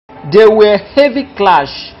There were heavy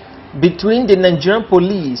clash between the Nigerian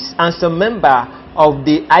police and some members of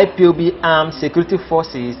the IPOB armed security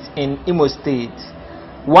forces in Imo State.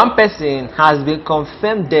 One person has been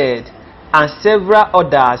confirmed dead and several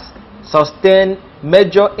others sustained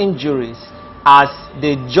major injuries as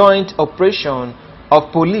the joint operation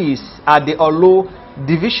of police at the Olo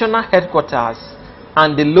divisional headquarters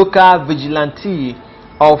and the local vigilante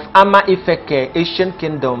of Ama-Ifeke Asian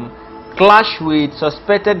Kingdom clashed with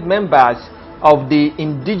suspected members of the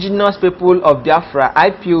indigenous people of Biafra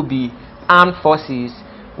IPOB armed forces,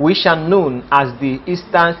 which are known as the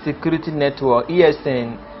Eastern Security Network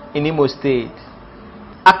ESN in Imo State.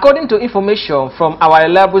 According to information from our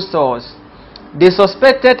reliable source, the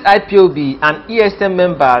suspected IPOB and ESN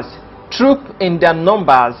members trooped in their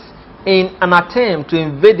numbers in an attempt to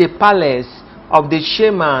invade the palace of the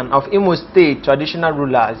chairman of Imo State traditional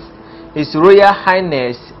rulers, His Royal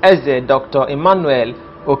Highness Eze Dr. Emmanuel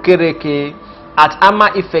Okereke, at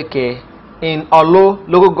Ama-Ifeke in Olo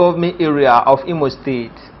local government area of Imo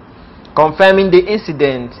State. Confirming the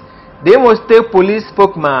incident, the Imo State police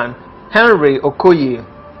spokesman Henry Okoye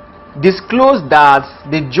disclosed that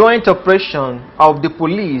the joint operation of the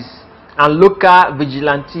police and local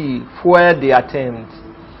vigilante foiled the attempt.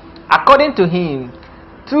 According to him,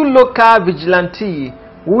 two local vigilantes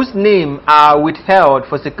whose names are withheld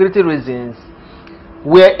for security reasons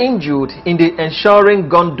were injured in the ensuing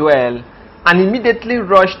gun duel and immediately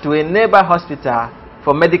rushed to a nearby hospital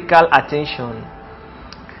for medical attention.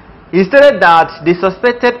 He stated that the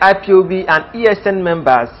suspected IPOB and ESN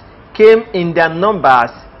members came in their numbers,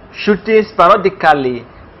 shooting sporadically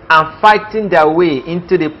and fighting their way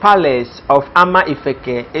into the palace of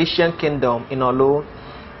Ama-Ifeke Asian Kingdom in Olo,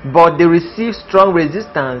 but they received strong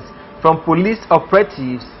resistance from police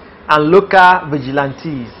operatives and local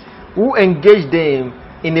vigilantes who engaged them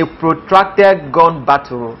in a protracted gun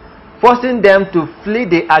battle, forcing them to flee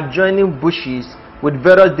the adjoining bushes with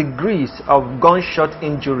various degrees of gunshot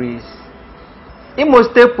injuries. Imo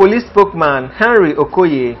State Police spokesman Henry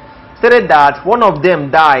Okoye stated that one of them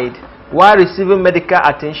died while receiving medical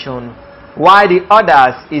attention, while the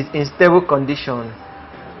others is in stable condition.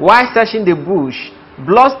 While searching the bush,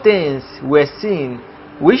 bloodstains were seen,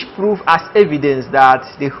 which proved as evidence that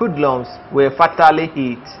the hoodlums were fatally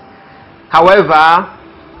hit. However,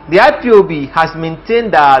 the IPOB has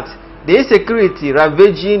maintained that the insecurity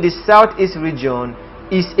ravaging the southeast region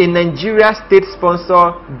is a Nigeria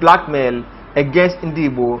state-sponsored blackmail against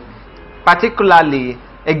Igbo, particularly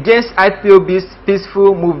against IPOB's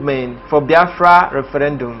peaceful movement for Biafra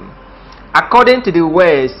referendum. According to the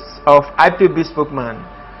words of IPOB spokesman,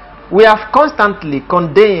 we have constantly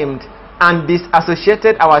condemned and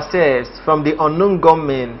disassociated ourselves from the unknown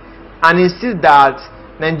gunmen and insist that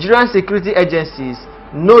Nigerian security agencies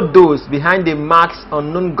know those behind the masked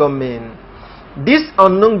unknown gunmen. These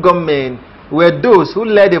unknown gunmen were those who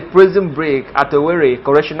led a prison break at Owerri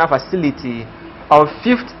Correctional Facility on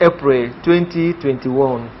 5th April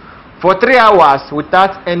 2021 for 3 hours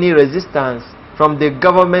without any resistance from the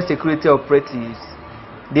government security operatives.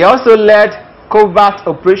 They also led covert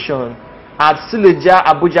operation at Suleja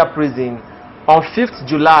Abuja prison on 5th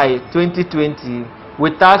July 2020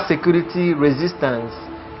 without security resistance.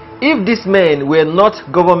 If these men were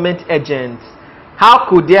not government agents, how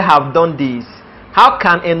could they have done this? How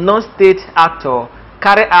can a non-state actor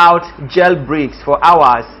carry out jailbreaks for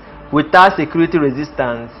hours without security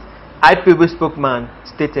resistance? IPOB spokesman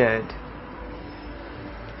stated.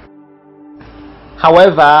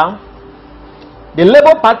 However, the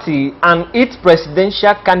Labour Party and its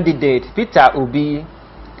presidential candidate Peter Obi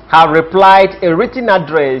have replied a written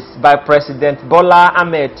address by President Bola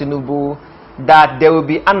Ahmed Tinubu that there will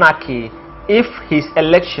be anarchy if his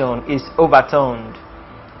election is overturned.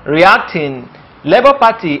 Reacting, Labour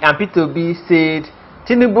Party and Peter Obi said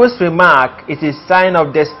Tinubu's remark is a sign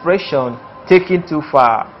of desperation taken too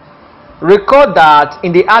far. Recall that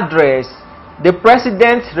in the address, the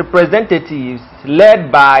president's representatives,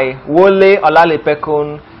 led by Wole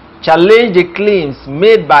Olalepekun, challenged the claims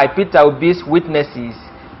made by Peter Obi's witnesses,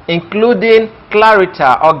 including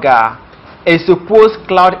Clarita Oga, a supposed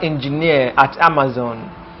cloud engineer at Amazon.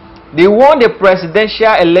 They warned the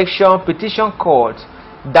Presidential Election Petition Court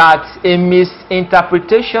that a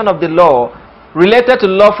misinterpretation of the law related to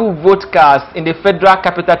lawful vote cast in the Federal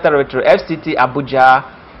Capital Territory FCT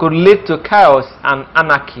Abuja could lead to chaos and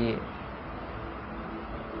anarchy.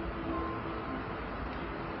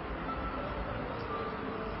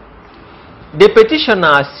 The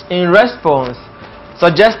petitioners, in response,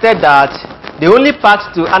 suggested that the only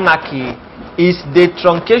path to anarchy is the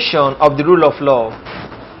truncation of the rule of law.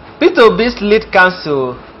 Peter Obi's lead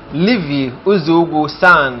counsel, Livy Uzogu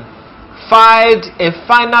San, filed a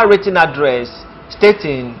final written address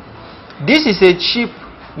stating, "This is a cheap,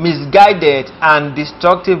 misguided and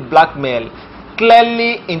destructive blackmail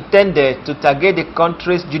clearly intended to target the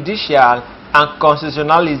country's judicial and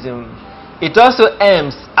constitutionalism. It also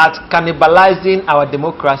aims at cannibalizing our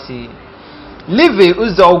democracy." Livy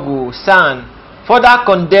Uzogu San further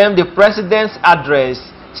condemned the president's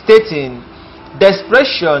address, stating,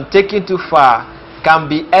 "Desperation taken too far can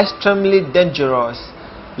be extremely dangerous.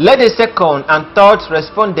 Let the second and third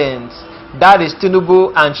respondents, that is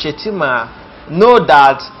Tinubu and Shetima, know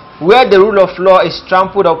that where the rule of law is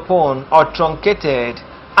trampled upon or truncated,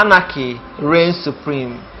 anarchy reigns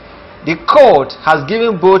supreme." The court has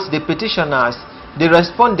given both the petitioners, the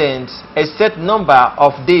respondents, a set number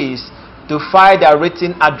of days to file their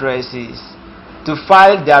written addresses,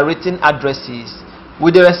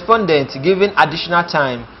 with the respondent given additional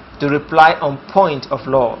time to reply on point of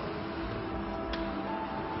law.